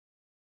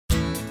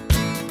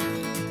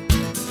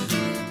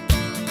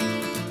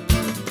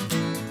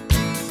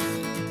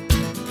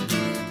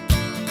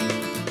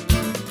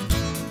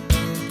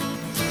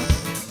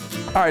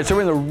All right, so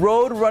we're in the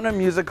Roadrunner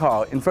Music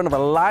Hall in front of a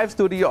live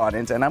studio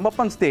audience, and I'm up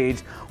on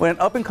stage with an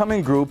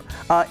up-and-coming group.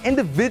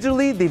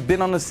 Individually, they've been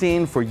on the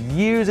scene for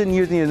years and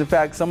years and years. In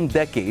fact, some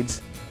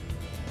decades.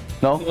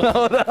 No?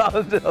 No,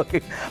 okay.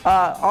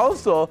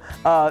 Also,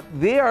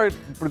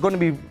 we're going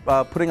to be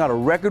putting out a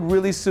record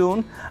really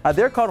soon.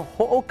 They're called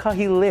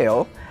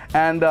Ho'okahileo,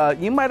 and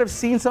you might have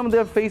seen some of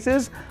their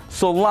faces.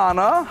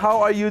 Solanna,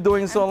 how are you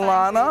doing,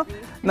 Solanna?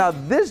 Now,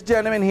 this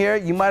gentleman here,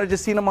 you might have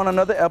just seen him on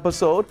another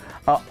episode,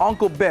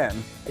 Uncle Ben.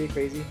 Are you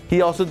crazy? He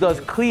also does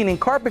cleaning,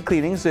 carpet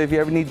cleaning, so if you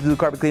ever need to do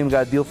carpet cleaning, we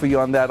got a deal for you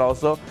on that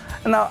also.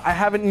 And now, I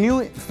have a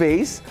new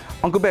face.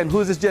 Uncle Ben,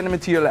 who is this gentleman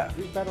to your left?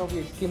 This man over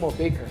here is Kimo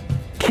Baker.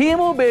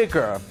 Kimo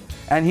Baker.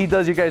 And he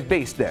does your guys'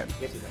 bass then?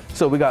 Yes, he does.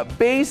 So we got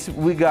bass,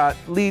 we got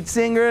lead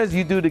singers,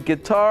 you do the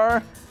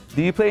guitar.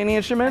 Do you play any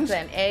instruments? I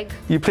play an egg.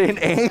 You play an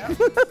egg? Yeah.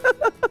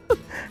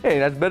 Hey,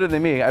 that's better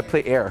than me. I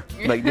play air.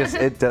 Like this,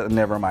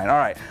 never mind. All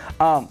right.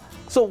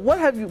 So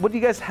what do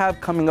you guys have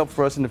coming up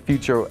for us in the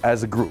future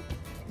as a group?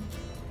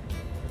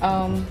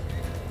 We're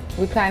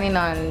planning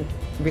on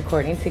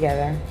recording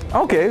together.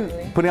 Okay,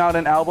 Hopefully. putting out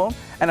an album.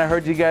 And I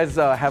heard you guys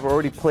have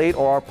already played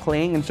or are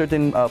playing in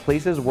certain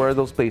places. Where are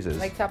those places?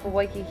 Like top of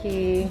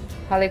Waikiki,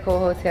 Haleco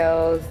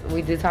hotels.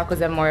 We do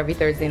tacos and more every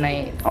Thursday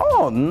night.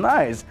 Oh,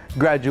 nice.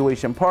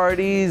 Graduation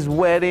parties,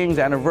 weddings,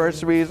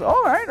 anniversaries.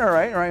 All right, all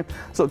right, all right.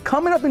 So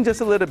coming up in just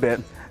a little bit,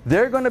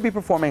 they're going to be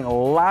performing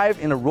live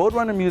in a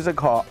Roadrunner Music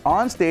Hall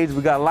on stage.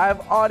 We got a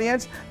live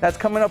audience. That's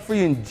coming up for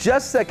you in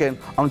just a second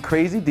on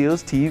Crazy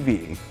Deals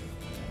TV.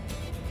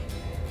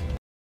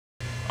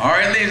 All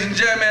right, ladies and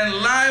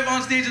gentlemen, live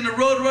on stage in the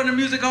Roadrunner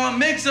Music Hall,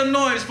 make some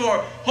noise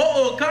for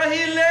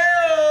Ho'okahileo!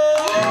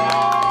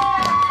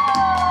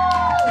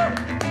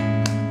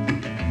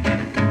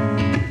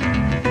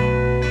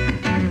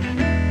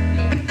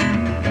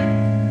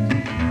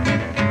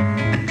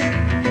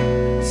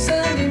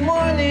 Sunday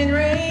morning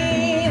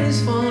rain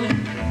is falling.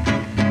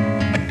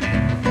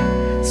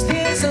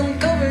 Still some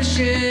cover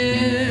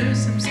share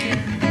some skin.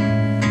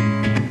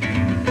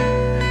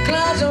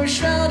 Clouds are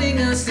shrouding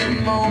us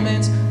in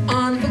moments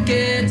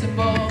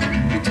unforgettable.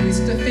 We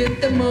twist to fit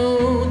the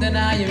mood that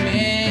I am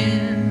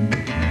in.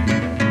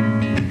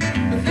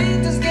 But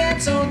things just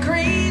get so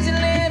crazy,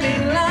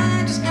 living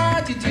life is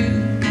hard to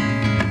do.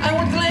 I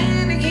would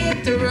gladly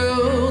hit the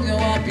road, go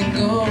up and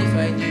go if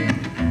I knew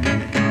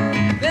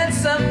that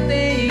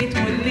someday it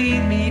would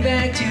lead me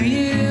back to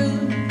you.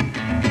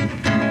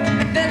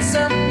 That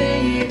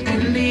someday it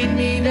would lead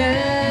me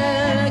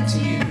back to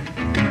you.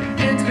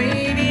 And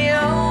maybe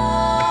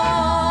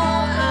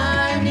all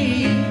I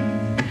need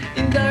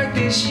in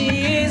darkness,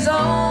 she is all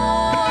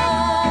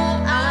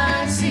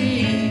I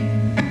see.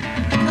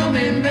 Come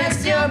and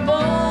rest your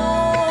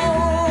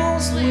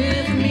bones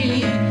with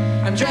me.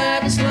 I'm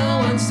driving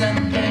slow on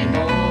Sunday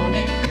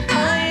morning.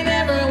 I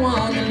never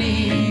want to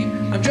leave.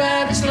 I'm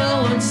driving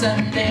slow on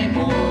Sunday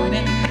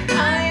morning.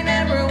 I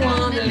never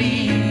want to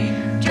leave.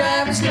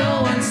 Driving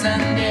slow on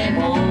Sunday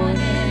morning.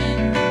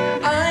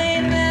 I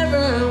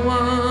never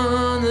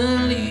want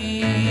to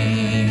leave.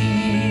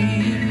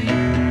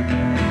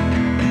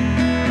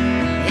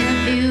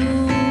 If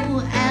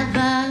you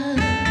ever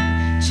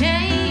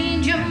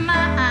change your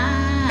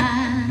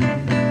mind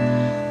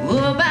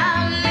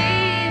about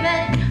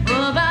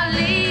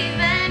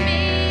leaving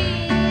me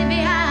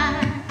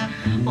behind,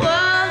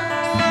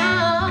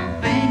 whoa,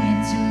 bring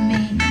it to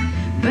me,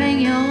 bring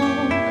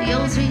your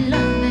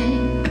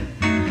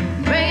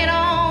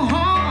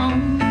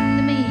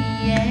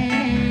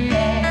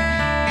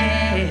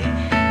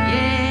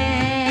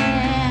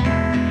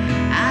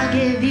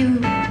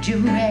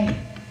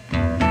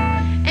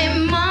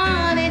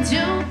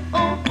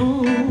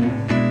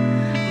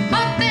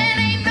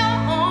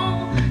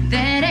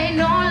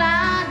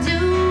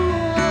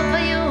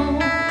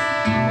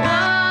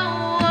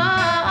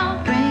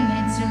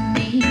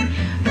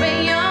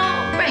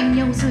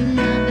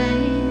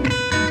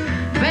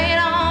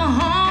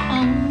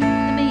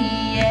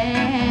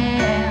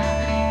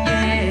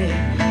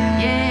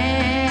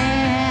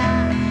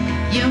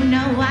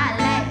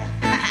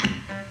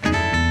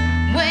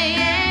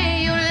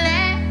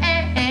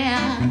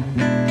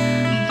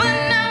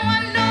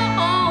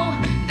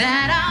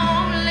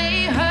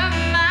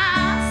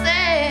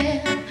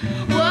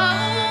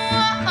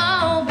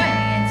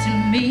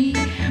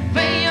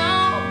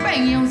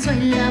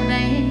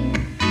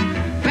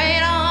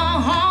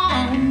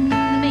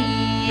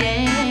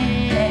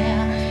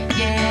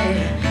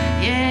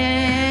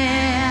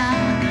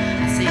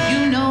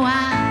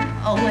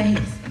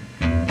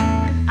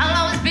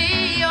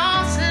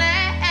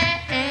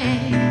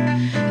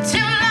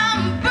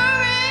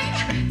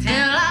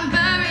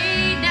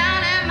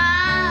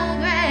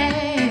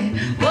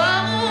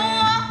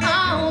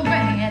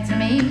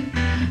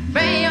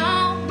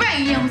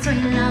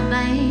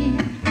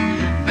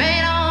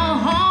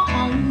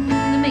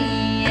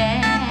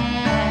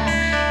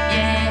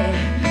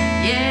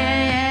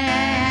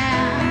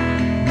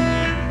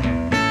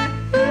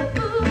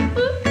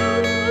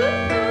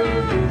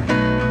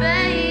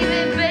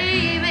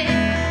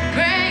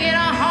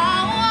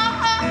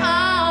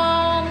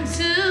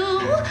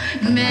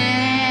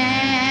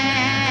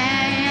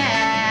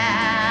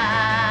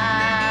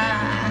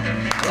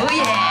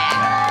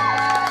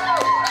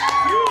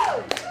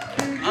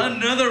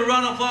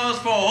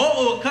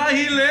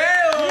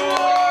Kahileo!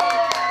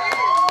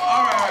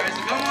 All right,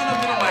 so come on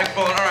up to the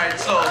microphone. All right,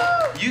 so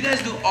you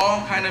guys do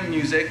all kind of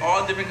music,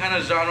 all different kind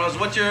of genres.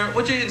 What's your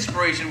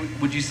inspiration,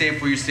 would you say,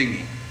 for your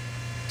singing?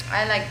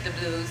 I like the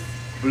blues.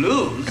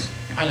 Blues?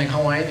 I like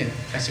Hawaiian and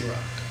classic rock.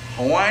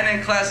 Hawaiian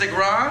and classic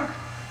rock?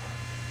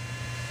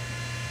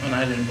 An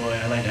island boy,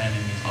 I like island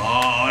music.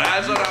 Oh,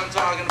 that's what I'm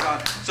talking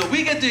about. So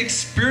we get to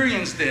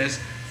experience this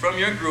from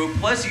your group.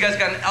 Plus, you guys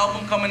got an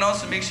album coming out,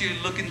 so make sure you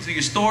look into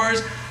your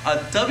stores.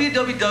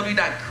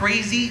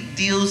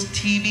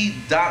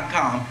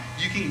 www.crazydealstv.com.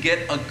 You can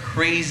get a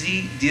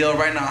crazy deal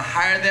right now.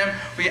 Hire them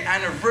for your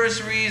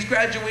anniversaries,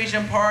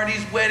 graduation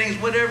parties, weddings,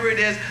 whatever it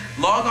is.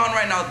 Log on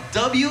right now,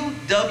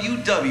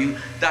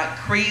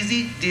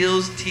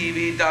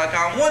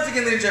 www.crazydealstv.com. Once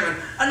again, ladies and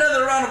gentlemen,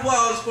 another round of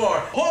applause for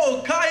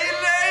Ho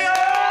Kaileo!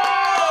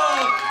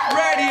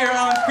 Right here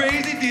on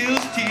Crazy Deals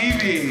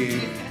TV.